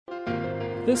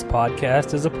This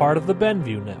podcast is a part of the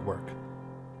Benview Network.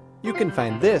 You can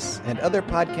find this and other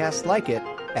podcasts like it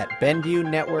at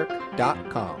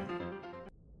BenviewNetwork.com.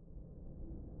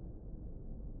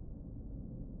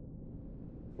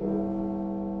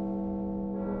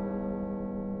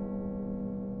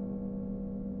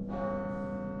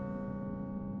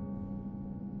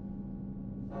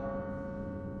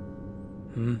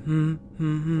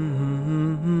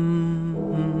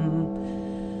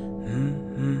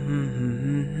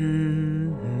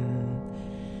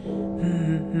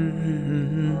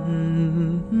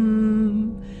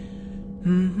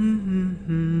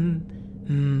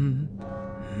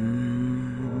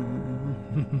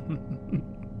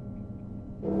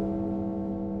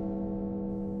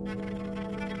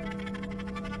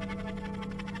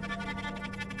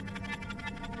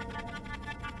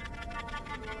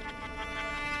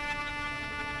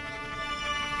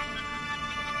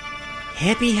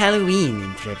 Happy Halloween,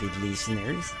 intrepid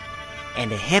listeners,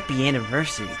 and a happy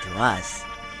anniversary to us.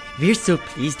 We're so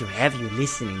pleased to have you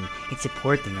listening and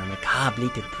supporting our macabre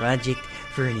little project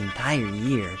for an entire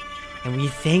year, and we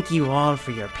thank you all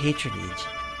for your patronage.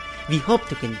 We hope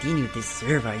to continue to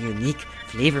serve our unique,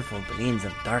 flavorful blends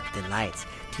of dark delights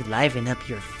to liven up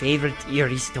your favorite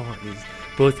eerie stories,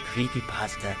 both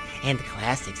creepypasta and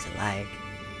classics alike.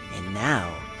 And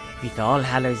now, with All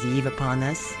Hallows Eve upon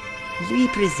us, we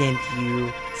present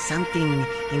you something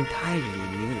entirely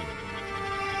new.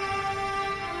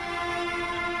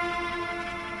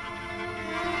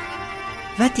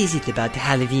 What is it about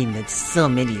Halloween that so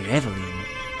many revel in?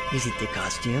 Is it the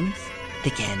costumes,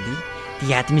 the candy,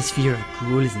 the atmosphere of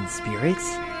ghouls and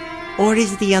spirits? Or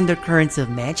is it the undercurrents of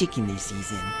magic in this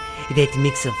season, that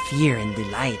mix of fear and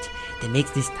delight that makes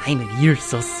this time of year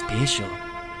so special?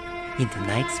 In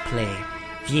tonight's play,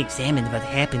 we examine what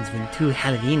happens when two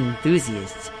Halloween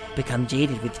enthusiasts become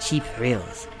jaded with cheap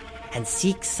thrills and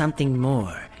seek something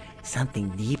more, something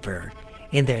deeper,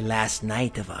 in their last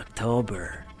night of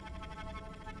October.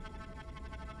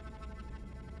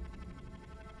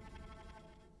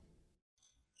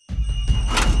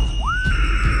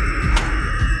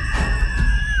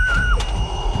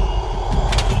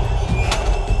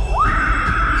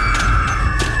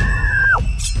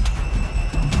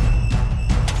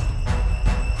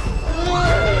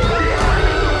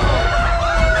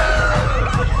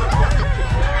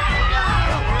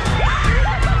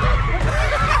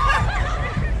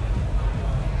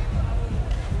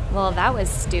 Well, that was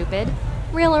stupid.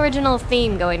 Real original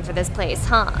theme going for this place,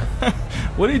 huh?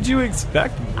 What did you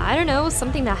expect? I don't know,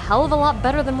 something a hell of a lot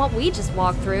better than what we just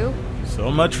walked through.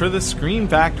 So much for the Scream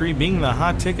Factory being the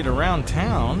hot ticket around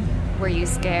town. Were you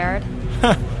scared?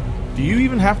 Do you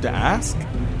even have to ask?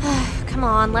 Come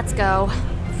on, let's go.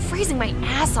 I'm freezing my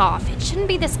ass off. It shouldn't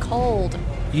be this cold.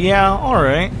 Yeah,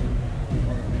 alright.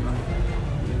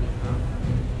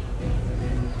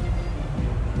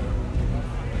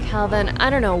 Calvin, I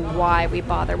don't know why we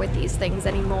bother with these things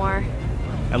anymore.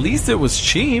 At least it was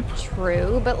cheap.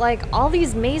 True, but all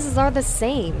these mazes are the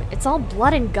same. It's all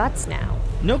blood and guts now.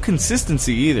 No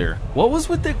consistency either. What was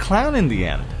with the clown in the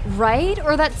end? Right?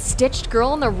 Or that stitched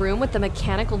girl in the room with the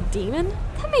mechanical demon?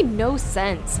 That made no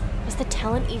sense. Was the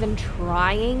talent even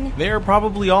trying? They're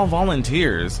probably all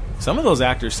volunteers. Some of those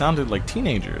actors sounded like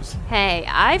teenagers. Hey,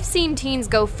 I've seen teens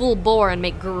go full bore and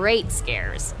make great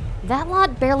scares. That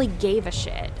lot barely gave a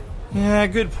shit. Yeah,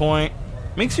 good point.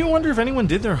 Makes you wonder if anyone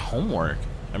did their homework.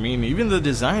 I mean, even the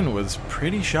design was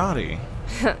pretty shoddy.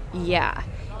 Yeah.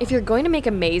 If you're going to make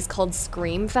a maze called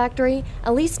Scream Factory,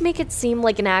 at least make it seem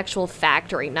like an actual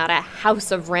factory, not a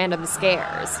house of random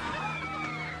scares.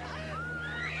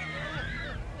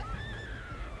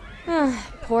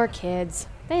 Poor kids.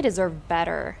 They deserve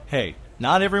better. Hey,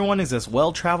 not everyone is as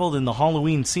well-traveled in the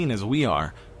Halloween scene as we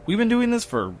are. We've been doing this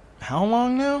for how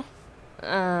long now?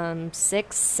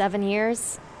 6, 7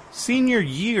 years? Senior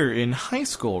year in high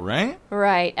school, right?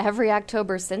 Right, every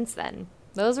October since then.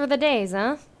 Those were the days,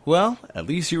 huh? Well, at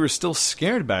least you were still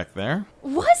scared back there.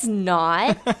 Was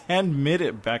not. Admit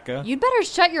it, Becca. You'd better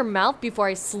shut your mouth before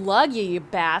I slug you, you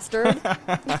bastard. I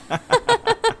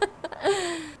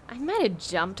might have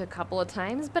jumped a couple of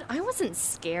times, but I wasn't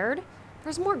scared.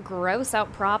 There's more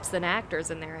gross-out props than actors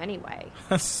in there anyway.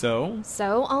 So?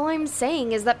 So, all I'm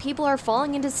saying is that people are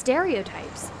falling into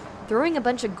stereotypes. Throwing a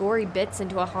bunch of gory bits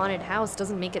into a haunted house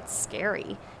doesn't make it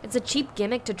scary. It's a cheap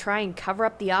gimmick to try and cover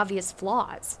up the obvious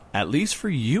flaws. At least for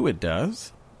you it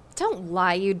does. Don't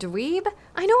lie, you dweeb.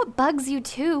 I know it bugs you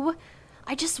too.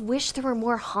 I just wish there were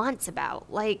more haunts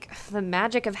about, like the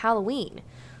magic of Halloween.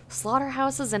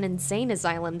 Slaughterhouses and insane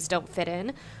asylums don't fit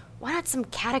in. Why not some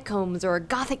catacombs or a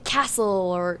gothic castle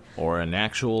or... Or an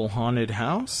actual haunted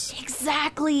house?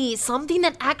 Exactly! Something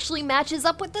that actually matches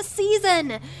up with the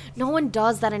season! No one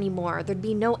does that anymore. There'd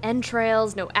be no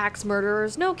entrails, no axe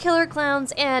murderers, no killer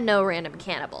clowns, and no random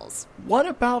cannibals. What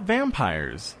about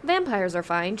vampires? Vampires are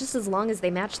fine, just as long as they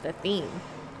match the theme.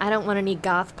 I don't want any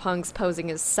goth punks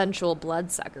posing as sensual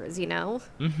bloodsuckers, you know?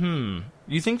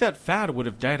 You think that fad would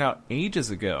have died out ages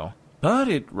ago, but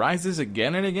it rises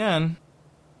again and again.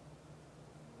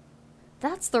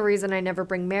 That's the reason I never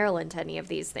bring Marilyn to any of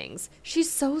these things.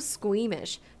 She's so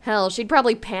squeamish. Hell, she'd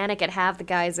probably panic at half the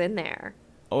guys in there.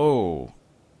 Oh,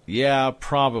 yeah,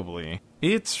 probably.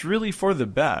 It's really for the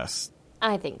best.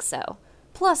 I think so.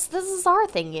 Plus, this is our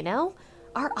thing, you know?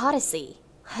 Our odyssey.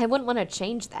 I wouldn't want to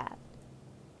change that.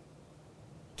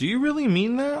 Do you really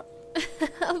mean that?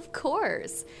 Of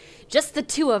course. Just the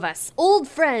two of us, old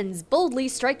friends, boldly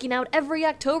striking out every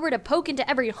October to poke into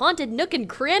every haunted nook and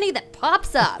cranny that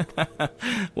pops up.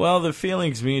 Well, the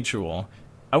feeling's mutual.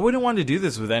 I wouldn't want to do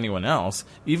this with anyone else,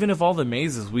 even if all the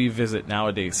mazes we visit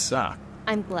nowadays suck.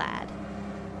 I'm glad.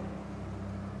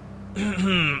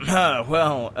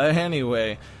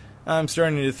 Anyway, I'm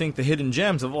starting to think the hidden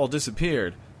gems have all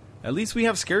disappeared. At least we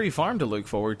have Scary Farm to look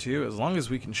forward to, as long as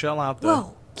we can shell out the...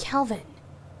 Whoa, Calvin.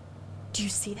 Do you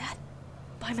see that?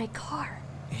 By my car.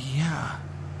 Yeah,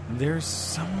 there's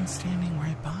someone standing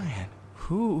right by it.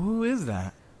 Who is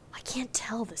that? I can't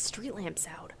tell. The street lamp's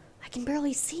out. I can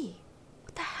barely see.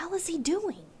 What the hell is he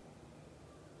doing?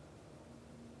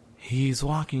 He's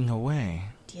walking away.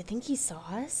 Do you think he saw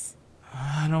us?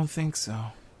 I don't think so.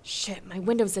 Shit, my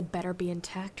windows had better be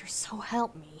intact or so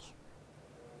help me.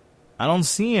 I don't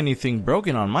see anything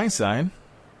broken on my side.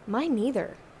 Mine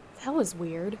neither. That was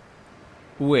weird.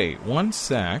 Wait, one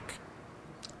sec.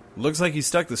 Looks like you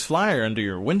stuck this flyer under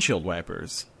your windshield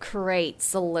wipers. Great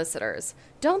solicitors.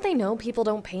 Don't they know people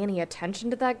don't pay any attention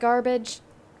to that garbage?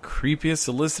 Creepiest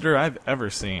solicitor I've ever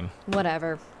seen.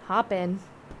 Whatever. Hop in.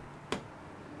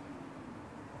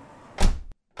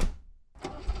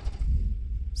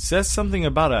 Says something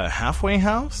about a halfway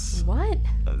house? What?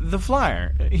 The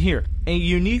flyer. Here. A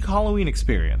unique Halloween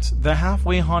experience. The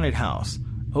Halfway Haunted House.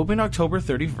 Open October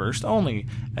 31st only.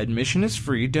 Admission is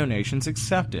free, donations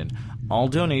accepted. All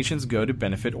donations go to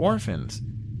benefit orphans.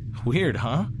 Weird,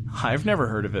 huh? I've never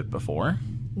heard of it before.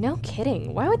 No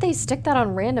kidding. Why would they stick that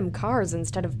on random cars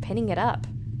instead of pinning it up?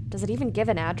 Does it even give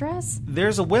an address?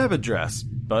 There's a web address,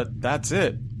 but that's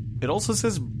it. It also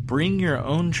says bring your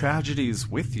own tragedies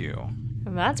with you.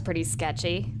 That's pretty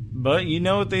sketchy. But you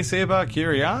know what they say about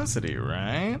curiosity,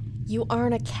 right? You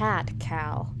aren't a cat,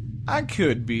 Cal. I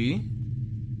could be.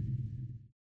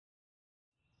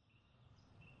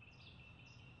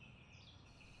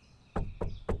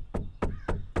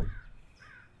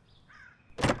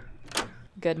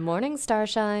 Good morning,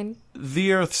 Starshine.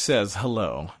 The Earth says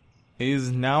hello.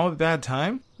 Is now a bad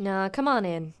time? Nah, come on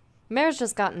in. Mare's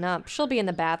just gotten up. She'll be in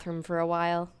the bathroom for a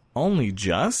while. Only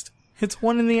just? It's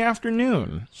 1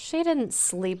 PM. She didn't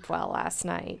sleep well last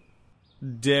night.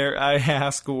 Dare I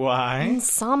ask why?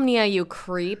 Insomnia, you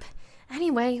creep.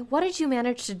 Anyway, what did you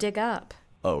manage to dig up?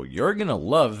 Oh, you're gonna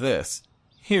love this.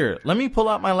 Here, let me pull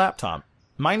out my laptop.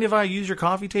 Mind if I use your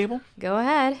coffee table? Go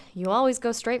ahead. You always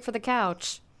go straight for the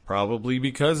couch. Probably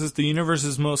because it's the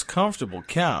universe's most comfortable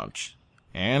couch.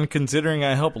 And considering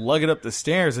I helped lug it up the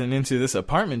stairs and into this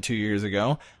apartment 2 years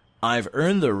ago, I've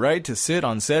earned the right to sit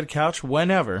on said couch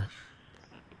whenever.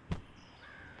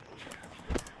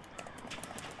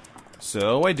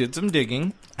 So I did some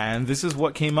digging, and this is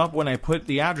what came up when I put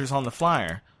the address on the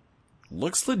flyer.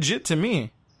 Looks legit to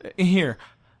me. Here,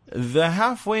 the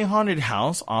Halfway Haunted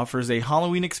House offers a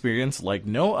Halloween experience like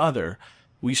no other.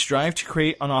 We strive to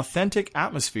create an authentic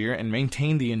atmosphere and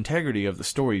maintain the integrity of the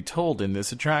story told in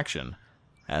this attraction.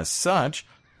 As such,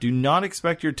 do not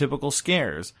expect your typical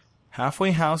scares.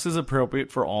 Halfway House is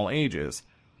appropriate for all ages.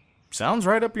 Sounds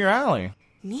right up your alley.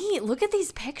 Neat, look at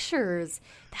these pictures.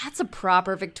 That's a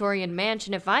proper Victorian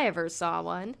mansion if I ever saw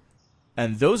one.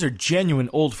 And those are genuine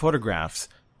old photographs.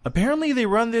 Apparently they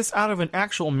run this out of an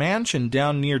actual mansion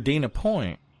down near Dana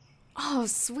Point. Oh,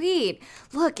 sweet.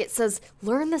 Look, it says,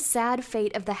 learn the sad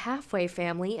fate of the Halfway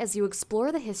family as you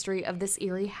explore the history of this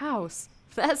eerie house.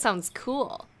 That sounds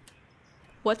cool.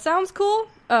 What sounds cool?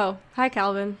 Oh, hi,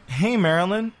 Calvin. Hey,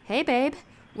 Marilyn. Hey, babe.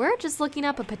 We're just looking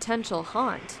up a potential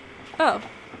haunt. Oh,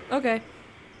 okay.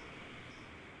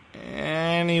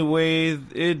 Anyway,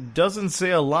 it doesn't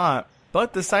say a lot,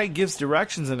 but the site gives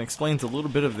directions and explains a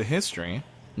little bit of the history.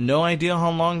 No idea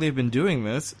how long they've been doing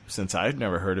this, since I've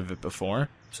never heard of it before,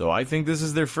 so I think this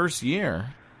is their first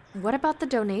year. What about the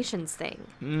donations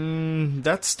thing?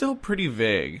 That's still pretty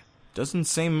vague. Doesn't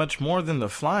say much more than the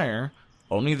flyer,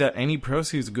 only that any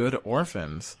proceeds go to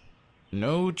orphans.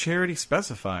 No charity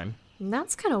specified.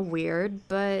 That's kind of weird,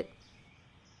 but...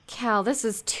 Cal, this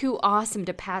is too awesome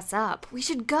to pass up. We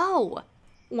should go.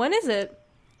 When is it?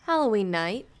 Halloween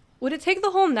night. Would it take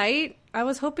the whole night? I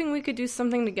was hoping we could do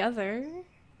something together.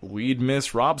 We'd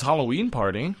miss Rob's Halloween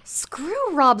party.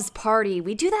 Screw Rob's party.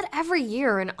 We do that every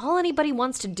year, and all anybody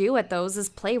wants to do at those is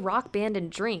play rock band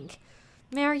and drink.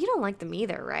 Mare, you don't like them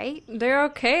either, right? They're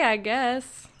okay, I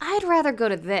guess. I'd rather go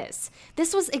to this.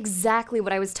 This was exactly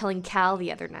what I was telling Cal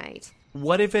the other night.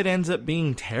 What if it ends up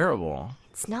being terrible?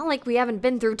 It's not like we haven't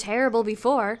been through terrible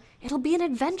before. It'll be an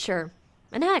adventure.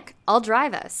 And heck, I'll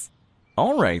drive us.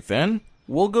 All right, then.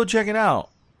 We'll go check it out.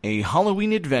 A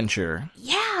Halloween adventure.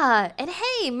 Yeah, and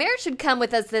hey, Mare should come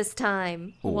with us this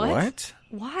time. What?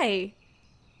 Why?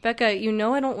 Becca, you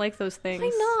know I don't like those things.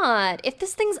 Why not? If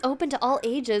this thing's open to all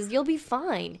ages, you'll be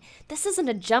fine. This isn't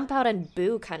a jump out and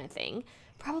boo kind of thing.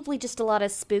 Probably just a lot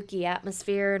of spooky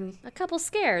atmosphere and a couple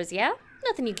scares, yeah?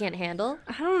 Nothing you can't handle.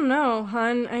 I don't know,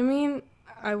 hon. I mean,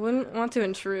 I wouldn't want to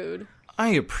intrude. I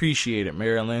appreciate it,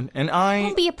 Marilyn, and I...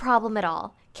 Won't be a problem at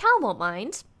all. Cal won't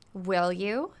mind. Will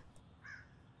you?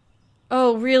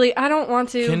 Oh, really? I don't want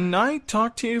to. Can I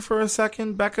talk to you for a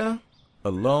second, Becca?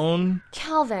 Alone?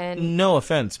 Calvin. No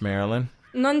offense, Marilyn.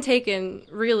 None taken,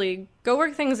 really. Go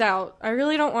work things out. I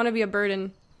really don't want to be a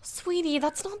burden. Sweetie,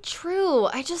 that's not true.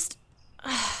 I just...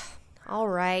 All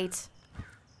right.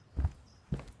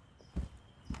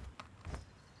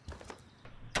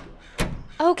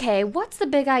 Okay, what's the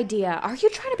big idea? Are you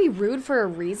trying to be rude for a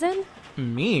reason?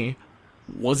 Me?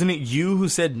 Wasn't it you who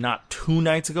said not 2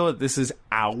 nights ago that this is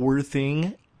our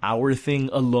thing? Our thing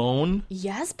alone?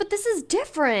 Yes, but this is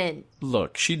different.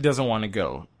 Look, she doesn't want to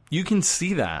go. You can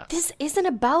see that. This isn't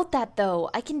about that, though.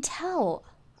 I can tell.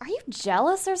 Are you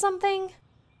jealous or something?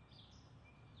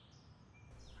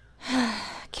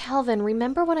 Calvin,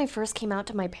 remember when I first came out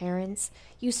to my parents?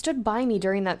 You stood by me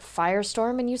during that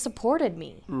firestorm and you supported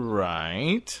me.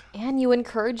 Right. And you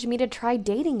encouraged me to try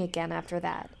dating again after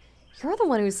that. You're the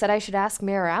one who said I should ask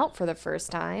Mare out for the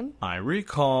first time. I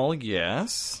recall,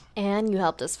 yes. And you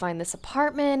helped us find this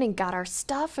apartment and got our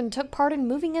stuff and took part in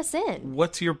moving us in.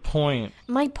 What's your point?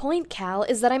 My point, Cal,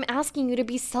 is that I'm asking you to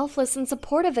be selfless and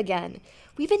supportive again.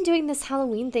 We've been doing this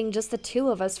Halloween thing just the two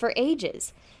of us for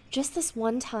ages. Just this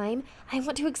one time, I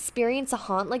want to experience a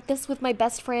haunt like this with my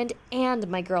best friend and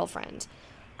my girlfriend.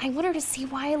 I want her to see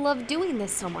why I love doing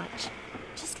this so much.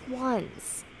 Just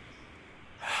once.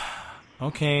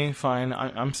 Okay, fine.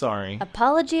 I'm sorry.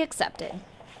 Apology accepted.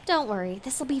 Don't worry,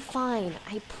 this'll be fine,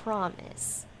 I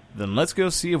promise. Then let's go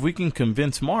see if we can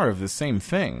convince Mar of the same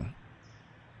thing.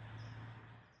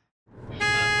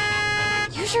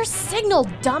 Use your signal,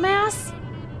 dumbass!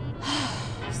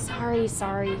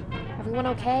 Sorry. Everyone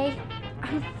okay?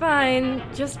 I'm fine.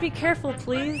 Just be careful,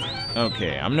 please.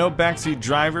 Okay, I'm no backseat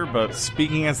driver, but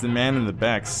speaking as the man in the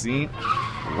back seat...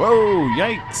 Whoa,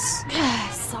 yikes!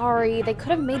 Sorry, they could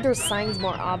have made their signs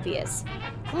more obvious.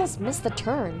 Almost missed the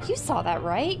turn. You saw that,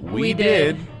 right? We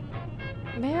did.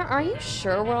 Mare, are you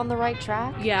sure we're on the right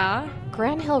track? Yeah?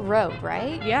 Grand Hill Road,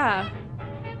 right? Yeah.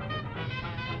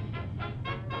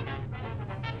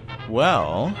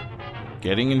 Well,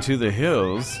 getting into the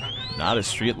hills, not a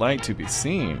street light to be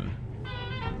seen.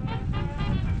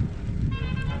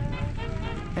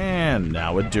 And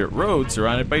now a dirt road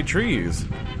surrounded by trees.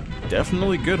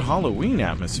 Definitely good Halloween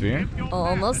atmosphere.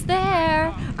 Almost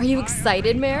there. Are you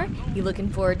excited, Mare? You looking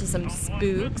forward to some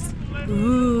spooks?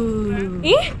 Ooh.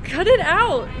 Cut it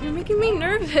out. You're making me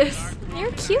nervous.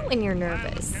 You're cute when you're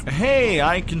nervous. Hey,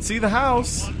 I can see the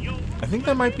house. I think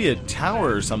that might be a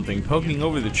tower or something poking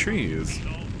over the trees.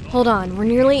 Hold on, we're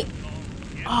nearly...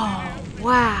 Oh,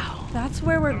 wow. That's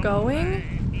where we're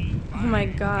going? Oh my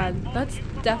god, that's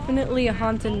definitely a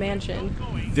haunted mansion.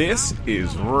 This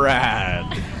is rad.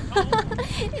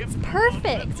 It's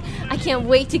perfect. I can't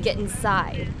wait to get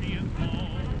inside.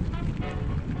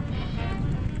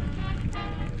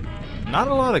 Not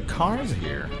a lot of cars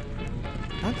here.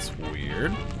 That's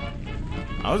weird.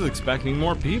 I was expecting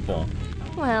more people.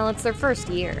 Well, it's their first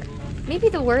year. Maybe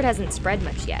the word hasn't spread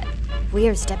much yet. We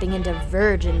are stepping into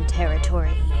virgin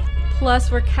territory.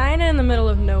 Plus, we're kinda in the middle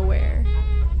of nowhere.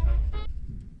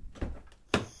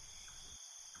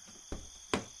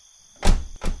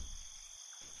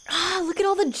 Ah, look at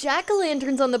all the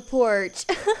jack-o'-lanterns on the porch.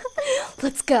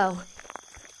 Let's go.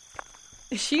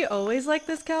 Is she always like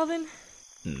this, Calvin?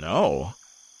 No.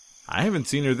 I haven't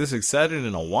seen her this excited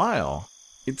in a while.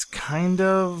 It's kind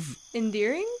of...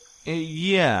 Endearing?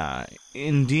 yeah,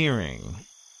 endearing.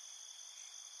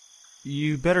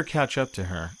 You better catch up to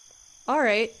her.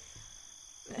 Alright.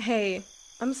 Hey,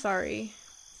 I'm sorry.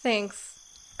 Thanks.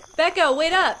 Becca,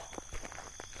 wait up!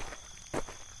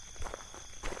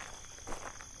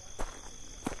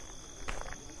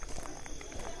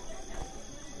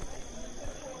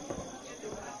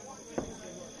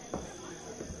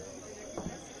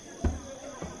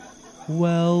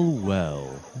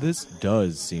 Well, this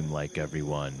does seem like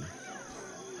everyone.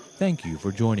 Thank you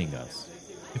for joining us.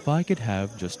 If I could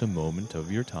have just a moment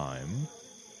of your time.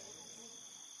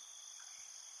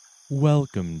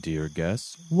 Welcome, dear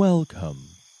guests, welcome.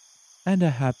 And a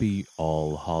happy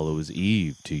All Hallows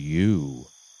Eve to you.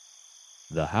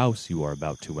 The house you are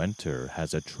about to enter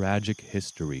has a tragic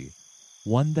history,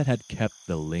 one that had kept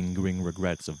the lingering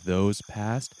regrets of those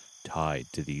past tied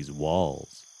to these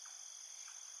walls.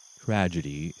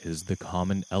 Tragedy is the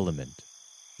common element,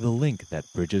 the link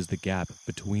that bridges the gap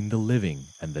between the living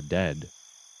and the dead,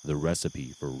 the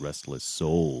recipe for restless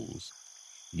souls.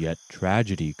 Yet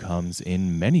tragedy comes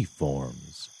in many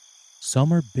forms.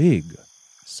 Some are big,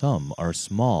 some are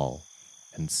small,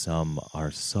 and some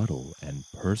are subtle and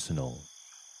personal.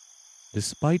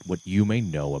 Despite what you may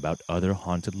know about other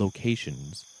haunted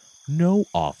locations, no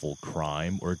awful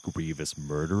crime or grievous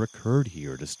murder occurred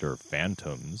here to stir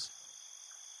phantoms.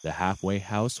 The halfway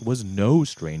house was no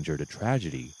stranger to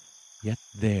tragedy, yet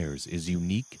theirs is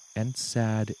unique and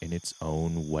sad in its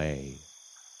own way.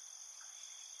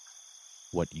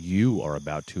 What you are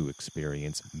about to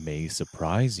experience may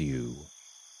surprise you.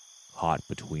 Caught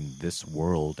between this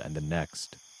world and the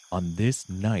next, on this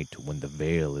night when the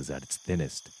veil is at its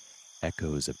thinnest,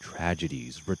 echoes of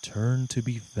tragedies return to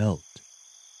be felt.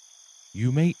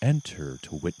 You may enter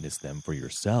to witness them for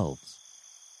yourselves.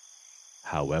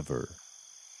 However,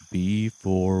 be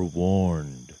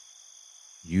forewarned.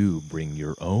 You bring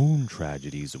your own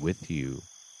tragedies with you.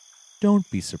 Don't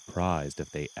be surprised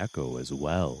if they echo as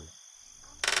well.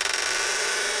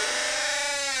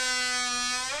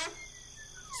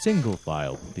 Single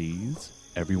file, please.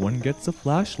 Everyone gets a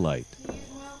flashlight.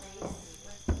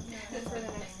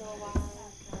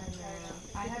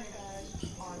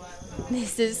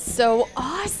 This is so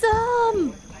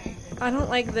awesome! I don't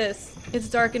like this. It's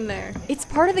dark in there. It's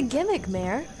part of the gimmick,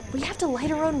 Mare. We have to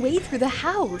light our own way through the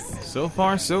house. So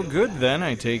far, so good then,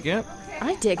 I take it.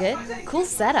 I dig it. Cool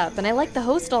setup, and I like the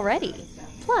host already.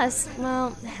 Plus,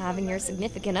 well, having your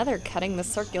significant other cutting the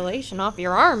circulation off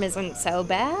your arm isn't so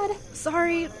bad.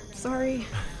 Sorry.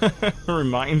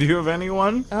 Remind you of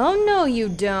anyone? Oh, no, you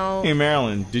don't. Hey,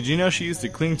 Marilyn, did you know she used to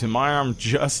cling to my arm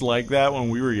just like that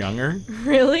when we were younger?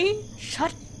 Really?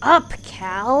 Shut up,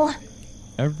 Cal.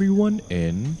 Everyone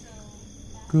in?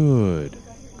 Good.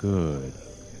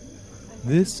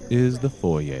 This is the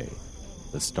foyer,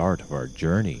 the start of our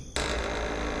journey.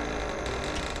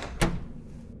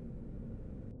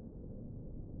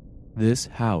 This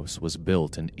house was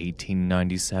built in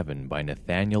 1897 by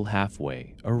Nathaniel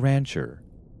Halfway, a rancher.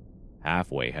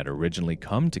 Halfway had originally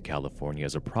come to California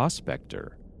as a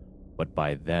prospector, but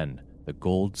by then, the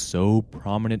gold so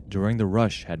prominent during the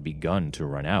rush had begun to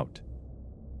run out.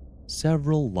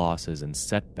 Several losses and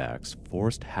setbacks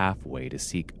forced Halfway to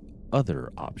seek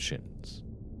other options.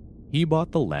 He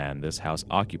bought the land this house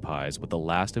occupies with the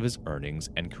last of his earnings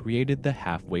and created the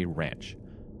Halfway Ranch,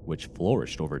 which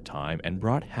flourished over time and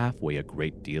brought Halfway a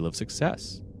great deal of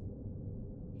success.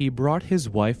 He brought his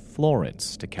wife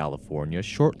Florence to California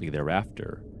shortly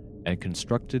thereafter and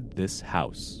constructed this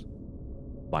house.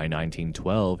 By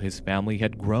 1912, his family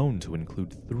had grown to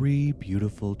include 3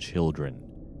 beautiful children,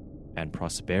 and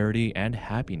prosperity and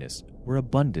happiness were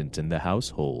abundant in the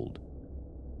household.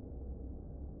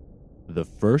 The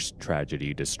first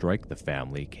tragedy to strike the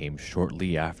family came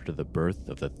shortly after the birth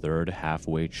of the third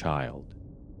Halfway child.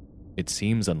 It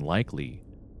seems unlikely,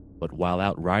 but while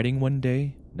out riding one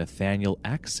day, Nathaniel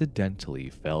accidentally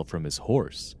fell from his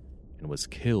horse and was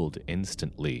killed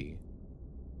instantly.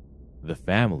 The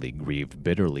family grieved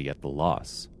bitterly at the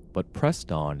loss, but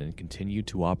pressed on and continued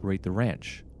to operate the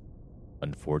ranch.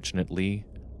 Unfortunately,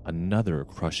 another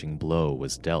crushing blow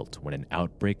was dealt when an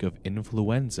outbreak of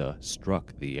influenza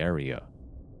struck the area.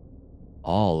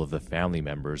 All of the family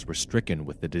members were stricken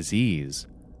with the disease,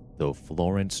 though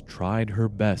Florence tried her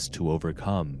best to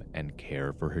overcome and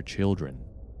care for her children.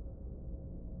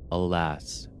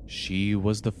 Alas, she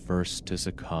was the first to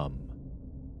succumb.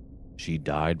 She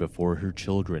died before her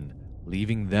children,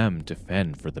 leaving them to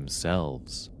fend for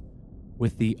themselves.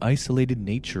 With the isolated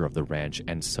nature of the ranch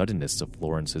and suddenness of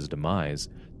Florence's demise,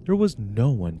 there was no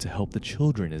one to help the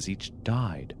children as each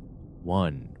died,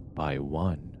 one by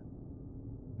one.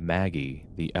 Maggie,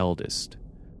 the eldest,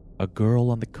 a girl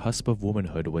on the cusp of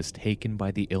womanhood, was taken by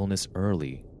the illness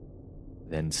early.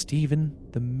 Then Stephen,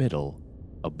 the middle,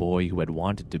 a boy who had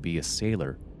wanted to be a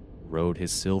sailor, rode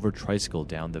his silver tricycle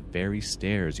down the very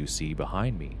stairs you see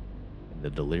behind me in the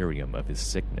delirium of his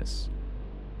sickness.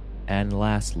 And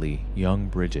lastly, young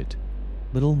Bridget,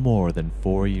 little more than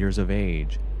 4 years of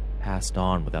age, passed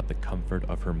on without the comfort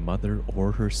of her mother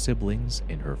or her siblings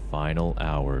in her final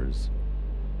hours.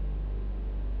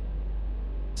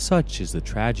 Such is the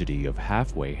tragedy of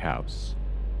Halfway House,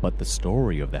 but the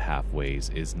story of the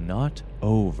Halfways is not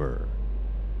over.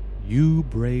 You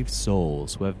brave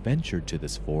souls who have ventured to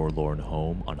this forlorn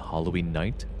home on Halloween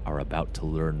night are about to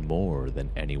learn more than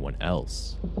anyone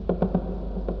else.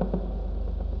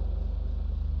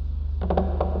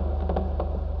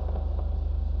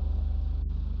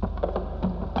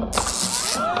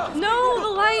 No,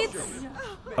 the lights!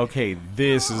 Okay,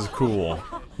 this is cool.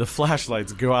 The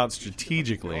flashlights go out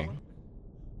strategically.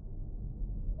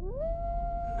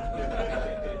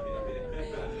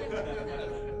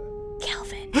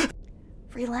 Calvin,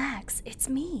 relax. It's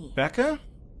me. Becca?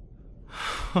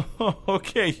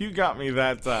 Okay, you got me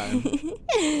that time.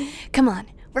 Come on,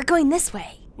 we're going this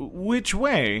way. Which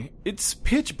way? It's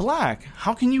pitch black.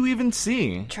 How can you even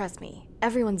see? Trust me,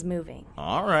 everyone's moving.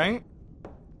 All right.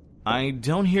 I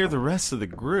don't hear the rest of the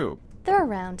group. They're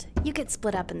around. You get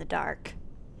split up in the dark.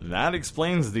 That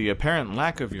explains the apparent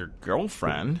lack of your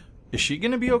girlfriend. Is she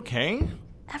gonna be okay?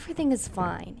 Everything is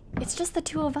fine. It's just the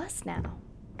two of us now.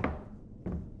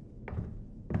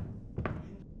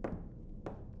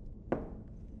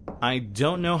 I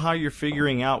don't know how you're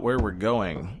figuring out where we're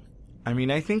going. I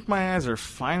mean, I think my eyes are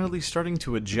finally starting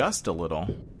to adjust a little.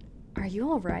 Are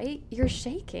you alright? You're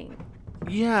shaking.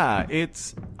 Yeah,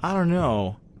 I don't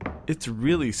know. It's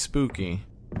really spooky.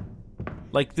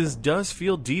 Like, this does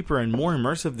feel deeper and more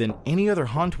immersive than any other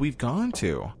haunt we've gone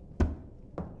to.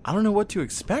 I don't know what to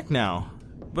expect now,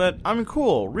 but I'm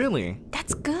cool, really.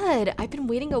 That's good. I've been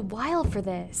waiting a while for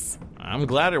this. I'm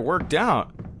glad it worked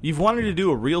out. You've wanted to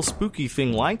do a real spooky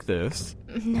thing like this.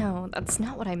 No, that's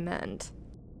not what I meant.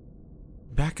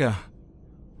 Becca,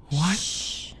 what?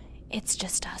 Shh. It's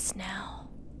just us now.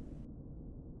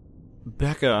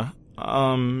 Becca,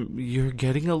 you're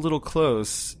getting a little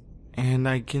close, and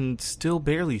I can still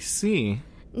barely see.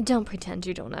 Don't pretend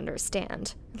you don't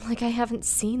understand. Like I haven't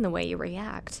seen the way you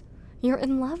react. You're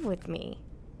in love with me.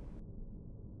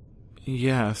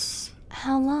 Yes.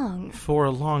 How long? For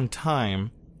a long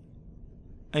time.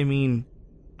 I mean,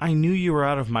 I knew you were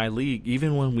out of my league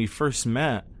even when we first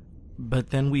met, but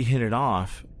then we hit it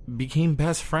off, became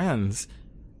best friends,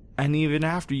 and even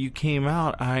after you came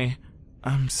out,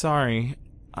 I'm sorry.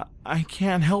 I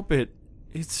can't help it.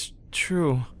 It's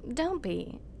true. Don't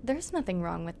be. There's nothing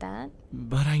wrong with that.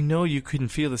 But I know you couldn't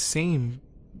feel the same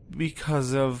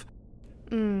because of...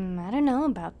 I don't know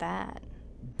about that.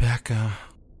 Becca.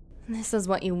 This is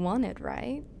what you wanted,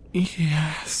 right?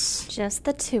 Yes. Just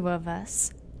the two of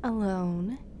us,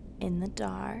 alone, in the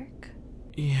dark.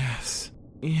 Yes.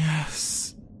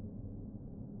 Yes.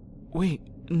 Wait,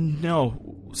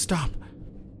 no. Stop.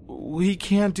 We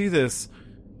can't do this.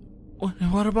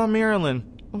 What about Marilyn?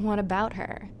 What about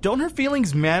her? Don't her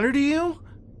feelings matter to you?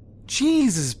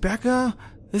 Jesus, Becca.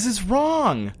 This is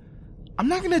wrong. I'm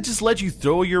not gonna just let you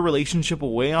throw your relationship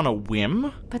away on a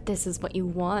whim. But this is what you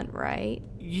want, right?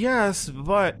 Yes,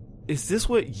 but is this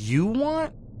what you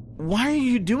want? Why are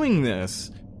you doing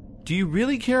this? Do you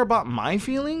really care about my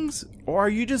feelings? Or are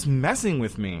you just messing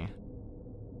with me?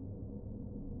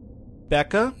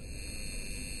 Becca?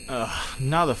 Ugh,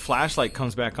 now the flashlight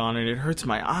comes back on and it hurts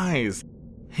my eyes.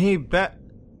 Hey,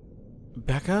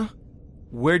 Becca?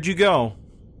 Where'd you go?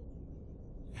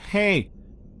 Hey!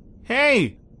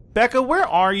 Becca, where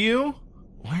are you?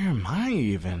 Where am I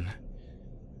even?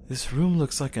 This room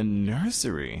looks like a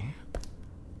nursery.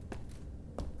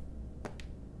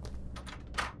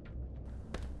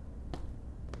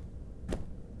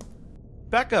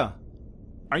 Becca,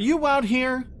 are you out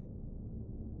here?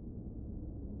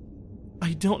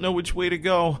 I don't know which way to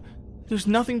go. There's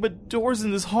nothing but doors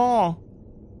in this hall.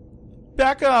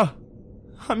 Becca!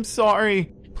 I'm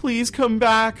sorry. Please come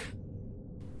back.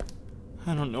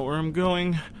 I don't know where I'm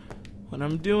going, what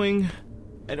I'm doing.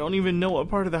 I don't even know what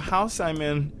part of the house I'm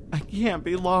in. I can't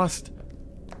be lost.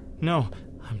 No,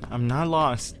 I'm not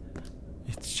lost.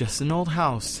 It's just an old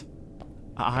house.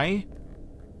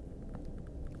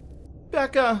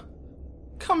 Becca!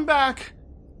 Come back!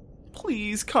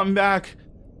 Please come back.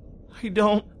 I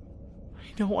don't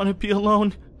want to be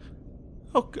alone.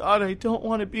 Oh God, I don't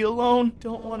want to be alone.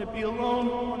 Don't want to be alone.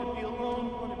 Don't want to be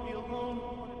alone. Want to be alone.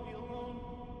 Want to be alone.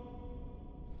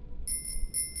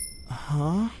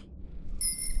 Huh?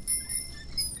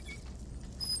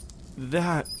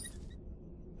 That...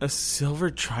 a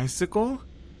silver tricycle?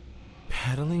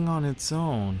 Pedaling on its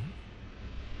own.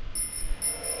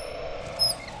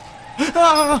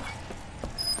 Ah!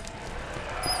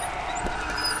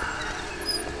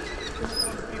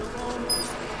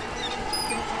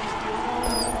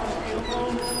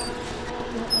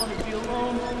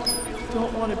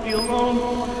 Don't want to be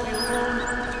alone.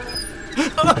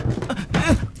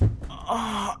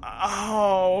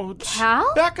 Ouch.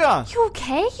 Cal? Becca! You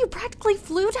okay? You practically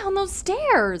flew down those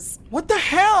stairs. What the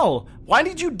hell? Why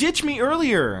did you ditch me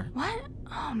earlier? What?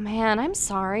 Oh man, I'm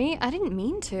sorry. I didn't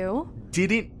mean to.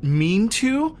 Didn't mean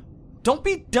to? Don't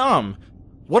be dumb.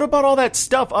 What about all that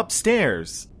stuff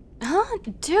upstairs? Huh?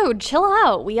 Dude, chill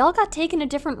out. We all got taken to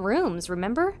different rooms,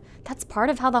 remember? That's part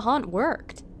of how the haunt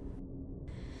worked.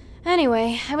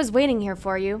 Anyway, I was waiting here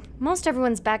for you. Most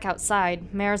everyone's back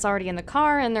outside. Mayor's already in the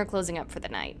car, and they're closing up for the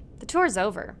night. The tour's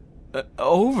over.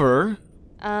 Over?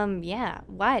 Yeah.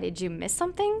 Why? Did you miss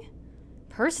something?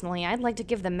 Personally, I'd like to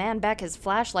give the man back his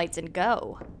flashlights and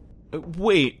go.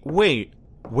 Wait.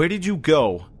 Where did you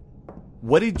go?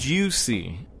 What did you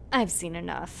see? I've seen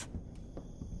enough.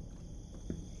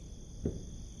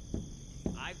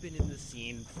 I've been in the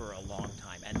scene for a long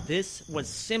time, and this was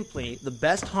simply the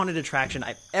best haunted attraction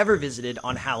I've ever visited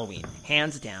on Halloween,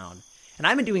 hands down. And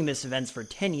I've been doing this events for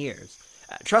 10 years.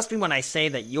 Trust me when I say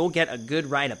that you'll get a good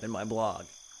write-up in my blog.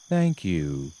 Thank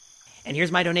you. And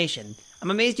here's my donation.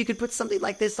 I'm amazed you could put something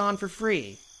like this on for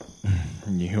free.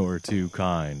 You're too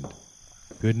kind.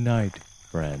 Good night,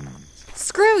 friends.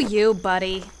 Screw you,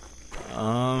 buddy.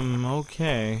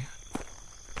 Okay.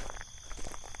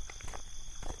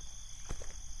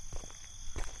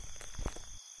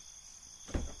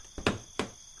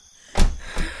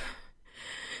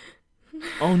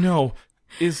 Oh no.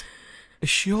 Is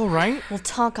she all right? We'll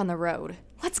talk on the road.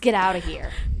 Let's get out of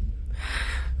here.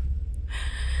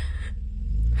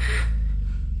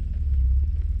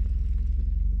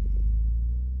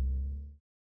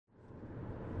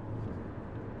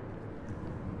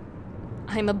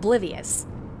 I'm oblivious.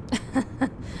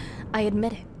 I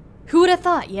admit it. Who would have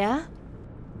thought, yeah?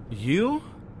 You?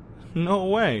 No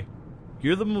way.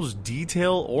 You're the most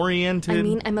detail-oriented... I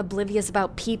mean, I'm oblivious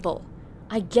about people.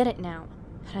 I get it now,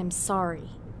 and I'm sorry.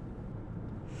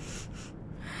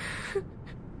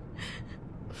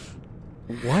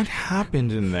 What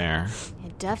happened in there?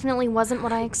 It definitely wasn't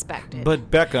what I expected. But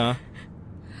Becca,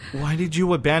 why did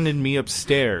you abandon me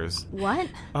upstairs? What?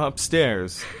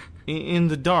 Upstairs. In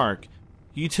the dark.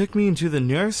 You took me into the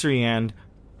nursery and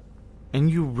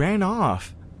you ran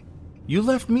off. You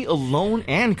left me alone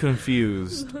and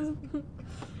confused.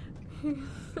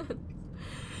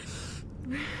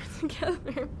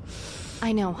 Together.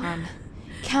 I know, hon.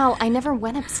 Cal, I never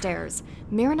went upstairs.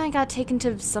 Mir and I got taken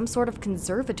to some sort of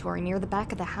conservatory near the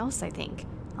back of the house, I think.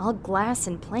 All glass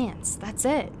and plants. That's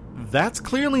it. That's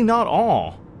clearly not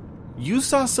all. You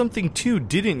saw something too,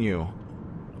 didn't you?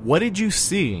 What did you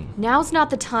see? Now's not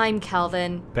the time,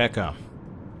 Calvin. Becca,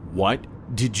 what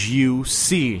did you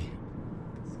see?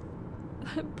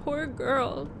 That poor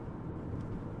girl.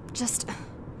 Just,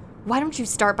 why don't you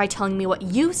start by telling me what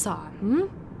you saw,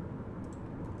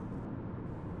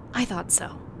 I thought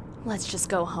so. Let's just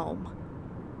go home.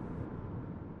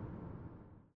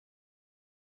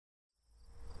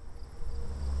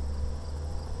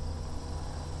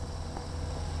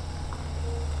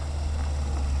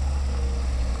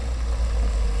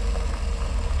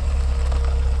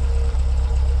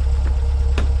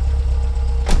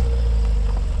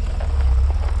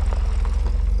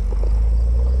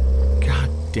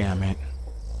 Damn it.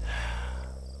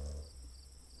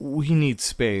 We need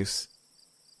space.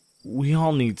 We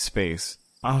all need space.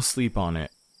 I'll sleep on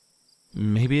it.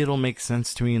 Maybe it'll make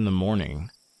sense to me in the morning.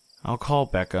 I'll call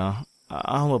Becca.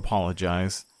 I'll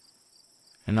apologize.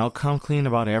 And I'll come clean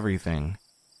about everything.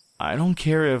 I don't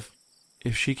care if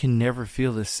she can never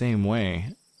feel the same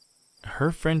way.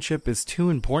 Her friendship is too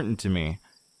important to me.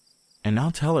 And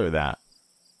I'll tell her that.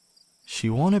 She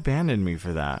won't abandon me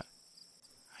for that.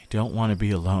 I don't want to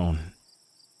be alone.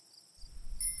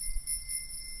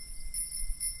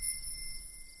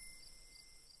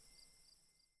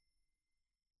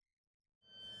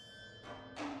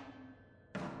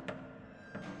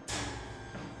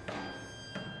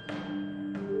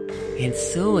 And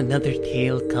so another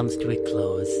tale comes to a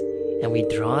close, and we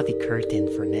draw the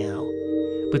curtain for now.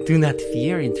 But do not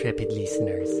fear, intrepid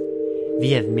listeners.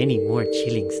 We have many more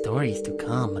chilling stories to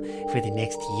come for the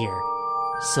next year.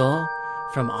 So,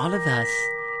 from all of us,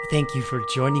 thank you for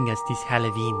joining us this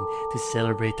Halloween to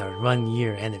celebrate our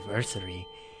 1-year anniversary.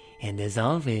 And as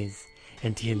always,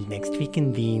 until next we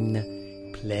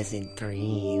convene, pleasant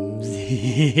dreams.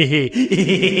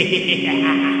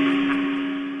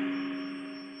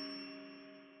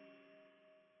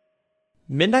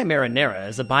 Midnight Marinera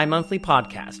is a bi-monthly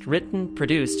podcast written,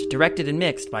 produced, directed, and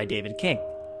mixed by David King.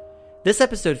 This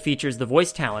episode features the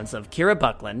voice talents of Kira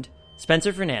Buckland,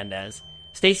 Spencer Fernandez,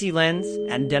 Stacey Lenz,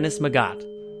 and Dennis Magat.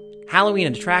 Halloween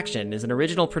Attraction is an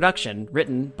original production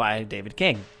written by David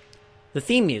King. The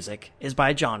theme music is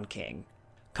by John King.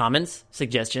 Comments,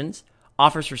 suggestions,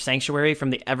 offers for sanctuary from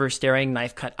the ever-staring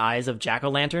knife-cut eyes of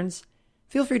jack-o'-lanterns?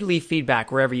 Feel free to leave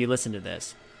feedback wherever you listen to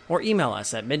this, or email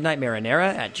us at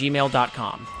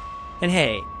midnightmarinera@gmail.com. And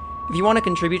hey, if you want to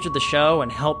contribute to the show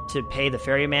and help to pay the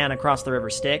ferryman across the river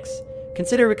Styx,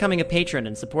 consider becoming a patron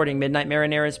and supporting Midnight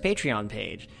Marinera's Patreon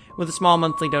page with a small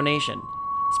monthly donation.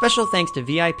 Special thanks to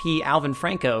VIP Alvin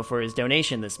Franco for his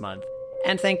donation this month,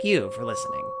 and thank you for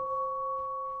listening.